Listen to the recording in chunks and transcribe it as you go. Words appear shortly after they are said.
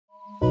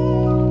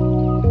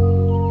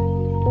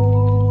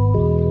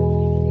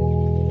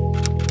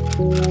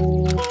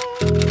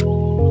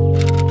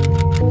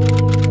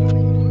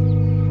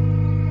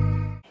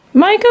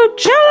My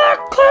Coachella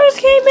clothes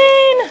came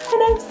in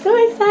and I'm so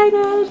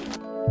excited.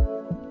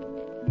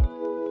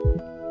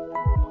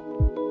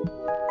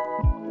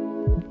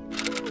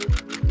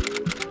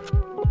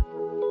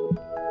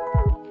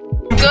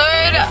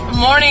 Good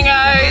morning,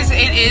 guys.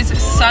 It is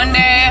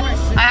Sunday.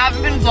 I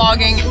haven't been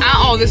vlogging at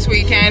all this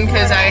weekend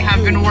because I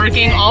have been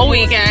working all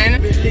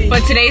weekend,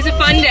 but today's a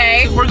fun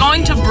day. We're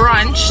going to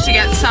brunch to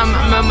get some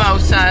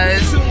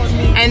mimosas,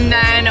 and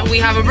then we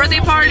have a birthday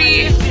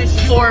party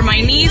for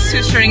my niece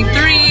who's turning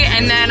 3,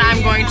 and then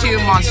I'm going to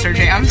Monster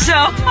Jam.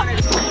 So,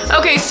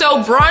 okay,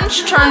 so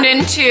brunch turned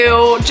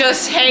into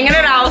just hanging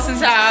at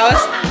Allison's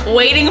house,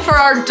 waiting for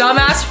our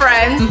dumbass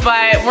friends,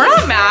 but we're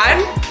not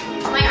mad.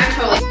 Like, I'm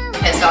totally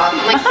pissed off.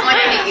 I'm like, I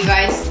hate you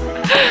guys.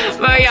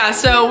 But yeah,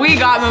 so we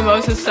got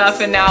mimosa stuff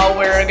and now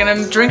we're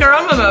gonna drink our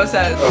own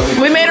mimosas.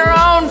 We made our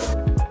own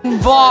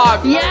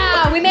vlog.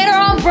 Yeah, we made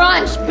our own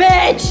brunch,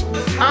 bitch.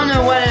 I don't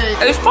know what it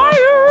is. It's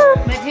fire.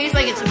 But it tastes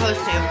like it's supposed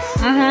to.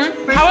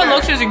 Mm-hmm. How it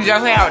looks is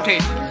exactly how it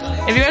tastes.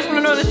 If you guys want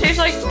to know what this tastes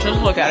like,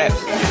 just look at it.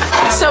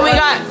 So we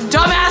got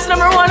dumbass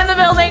number 1 in the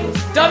building,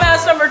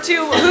 dumbass number 2,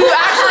 who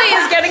actually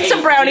is getting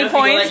some brownie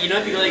points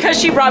because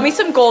she brought me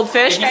some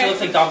goldfish. It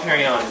looks like Dom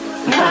Perignon.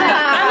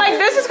 I'm like,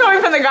 this is coming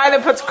from the guy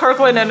that puts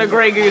Kirkland in a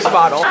Grey Goose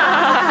bottle.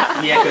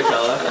 Yeah,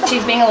 Coachella.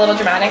 She's being a little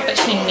dramatic, but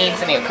she needs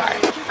a new car.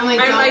 I'm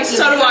like,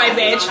 so do I,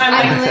 bitch. I'm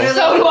like,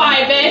 so do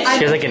I, bitch.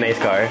 She has like a nice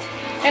car.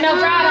 And I'm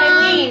proud,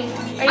 Eileen.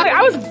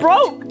 I was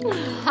broke. You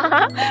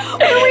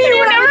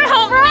never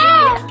helped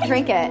me.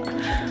 Drink it.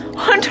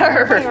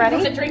 Hunter. Are you ready?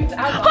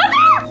 Hunter!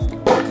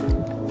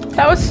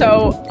 That was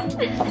so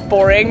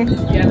boring.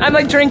 Yeah. I'm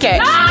like, drink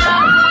it.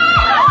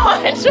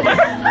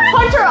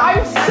 Hunter,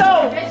 I'm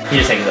so. He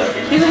just hangs up.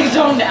 He's like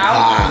zoned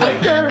out.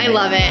 I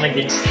love it.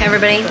 Hey,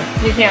 everybody.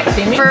 You can't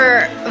see me.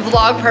 For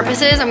vlog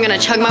purposes, I'm gonna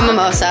chug my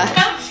mimosa.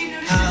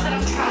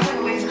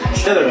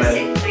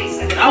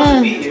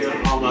 I'll beat you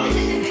almost.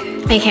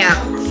 I can't.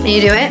 Can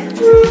you do it?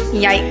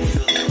 Yikes.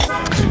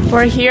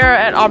 We're here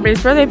at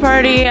Aubrey's birthday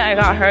party. I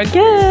got her a gift.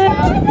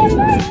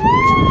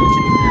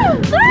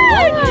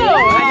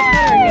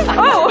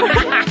 Oh!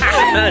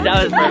 That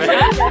was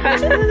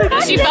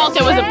perfect. She felt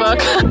it was a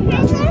book.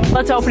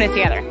 Let's open it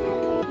together.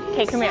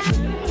 Okay, come here.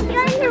 Sit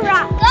on the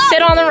rock.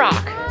 Sit on the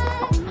rock.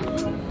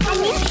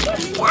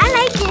 I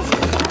like this.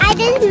 I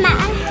didn't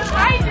matter.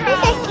 This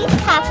is sheep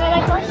pepper,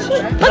 like what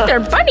sheep. Look, they're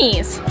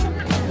bunnies.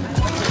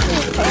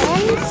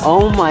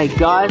 Oh my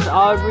gosh,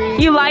 Aubrey.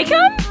 You like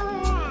them?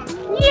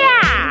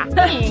 Yeah.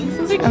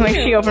 Thanks. I'm like,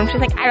 she opened them.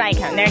 She's like, I like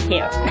them. They're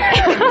cute.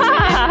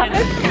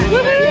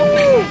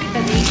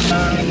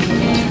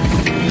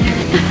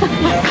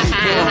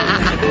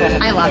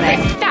 I love it.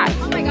 Dad.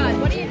 Oh my god,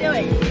 what are you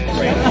doing?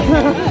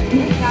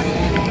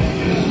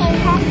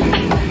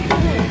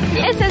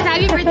 It says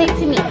happy birthday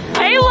to me.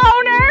 Hey,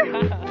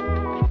 loner.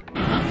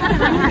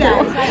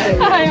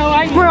 Hi, how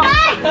are you? Bro.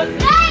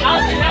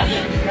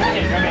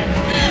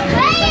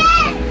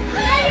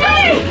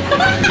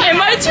 Am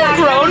I too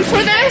grown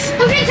for this?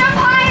 Okay, jump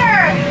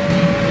higher!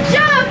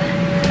 Jump!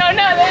 No.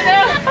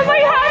 I'm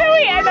like, how do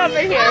we end up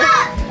in here?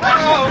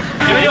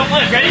 Give me your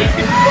flip, ready?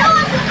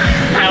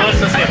 Now let's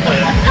just get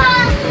flip.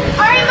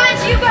 Alright,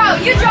 Munch, you go.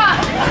 You drop.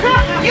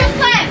 You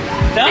flip.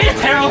 That was a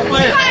terrible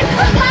flip.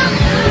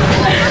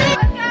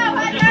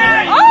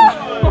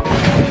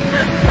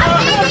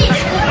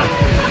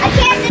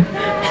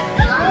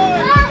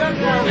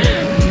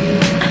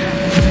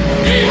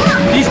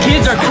 These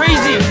kids are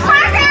crazy.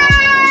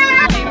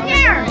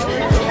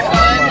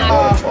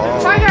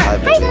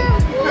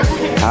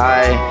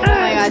 Hi. Oh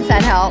my god,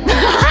 send help.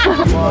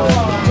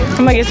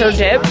 I'm like, is there a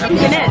dip?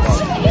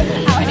 Minutes.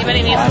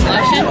 Anybody need some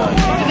lotion?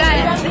 You got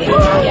it.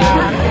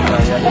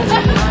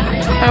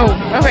 Oh,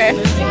 okay.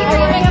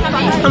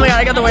 Oh my god,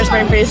 I got the worst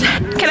brain freeze.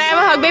 Can I have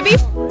a hug, baby?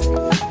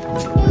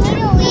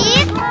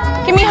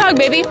 Give me a hug,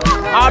 baby.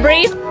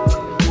 Aubrey,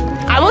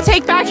 I will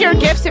take back your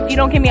gifts if you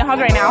don't give me a hug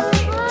right now.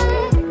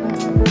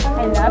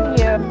 I love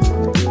you.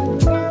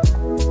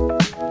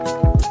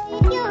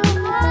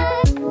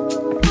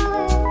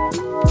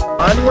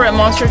 We're at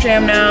Monster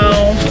Jam now.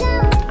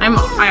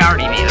 I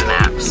already need a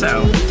nap,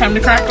 so time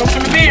to crack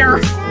open a beer.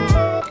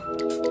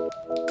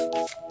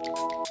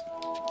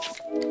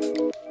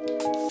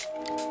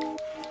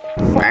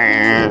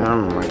 Oh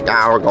my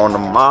god, we're going to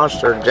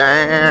Monster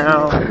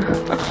Jam.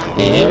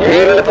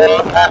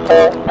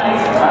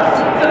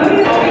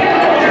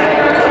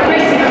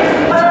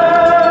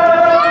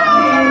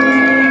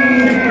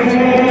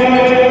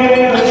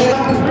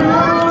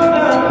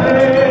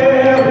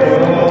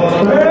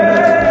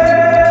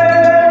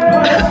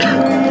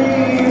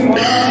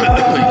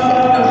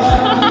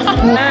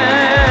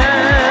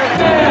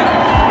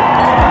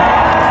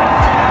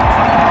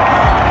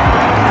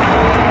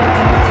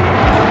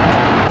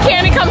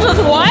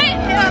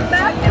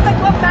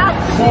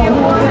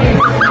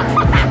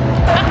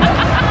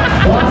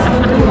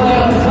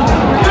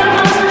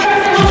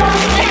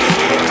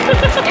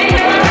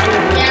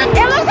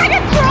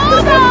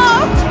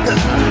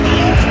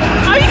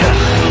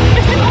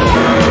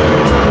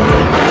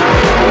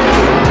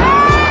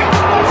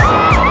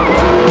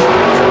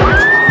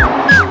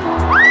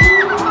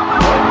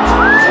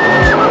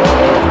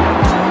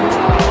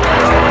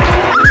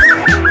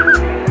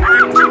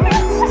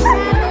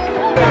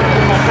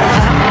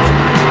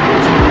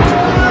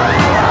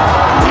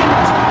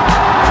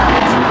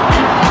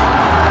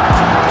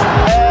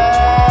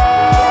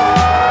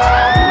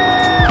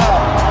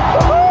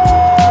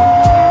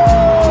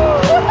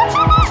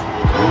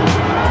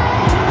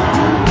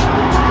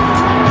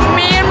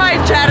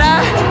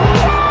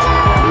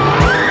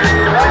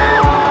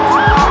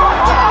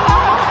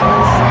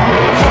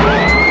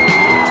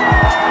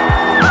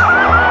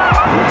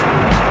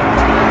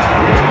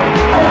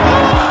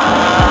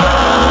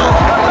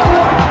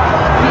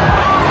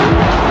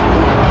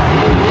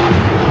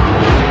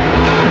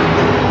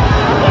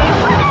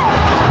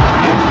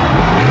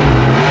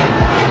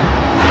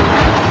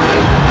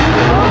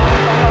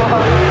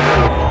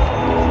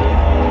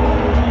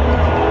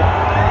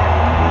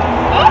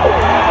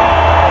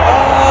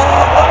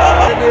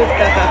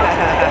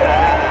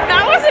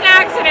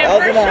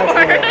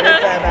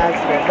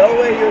 accident. No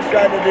way you was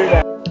trying to do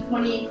that.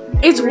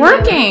 It's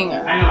working.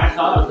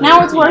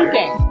 Now it's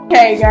working.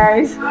 Okay,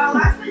 guys.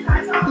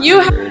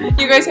 You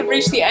guys have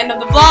reached the end of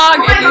the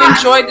vlog. If you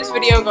enjoyed this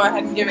video, go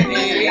ahead and give it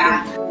a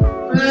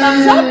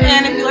thumbs up.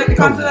 And if you like the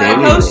content that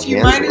I post,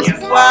 you might as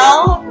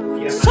well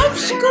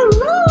subscribe.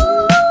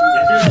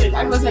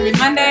 I post every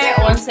Monday,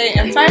 Wednesday,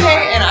 and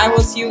Friday, and I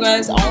will see you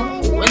guys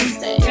on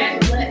Wednesday.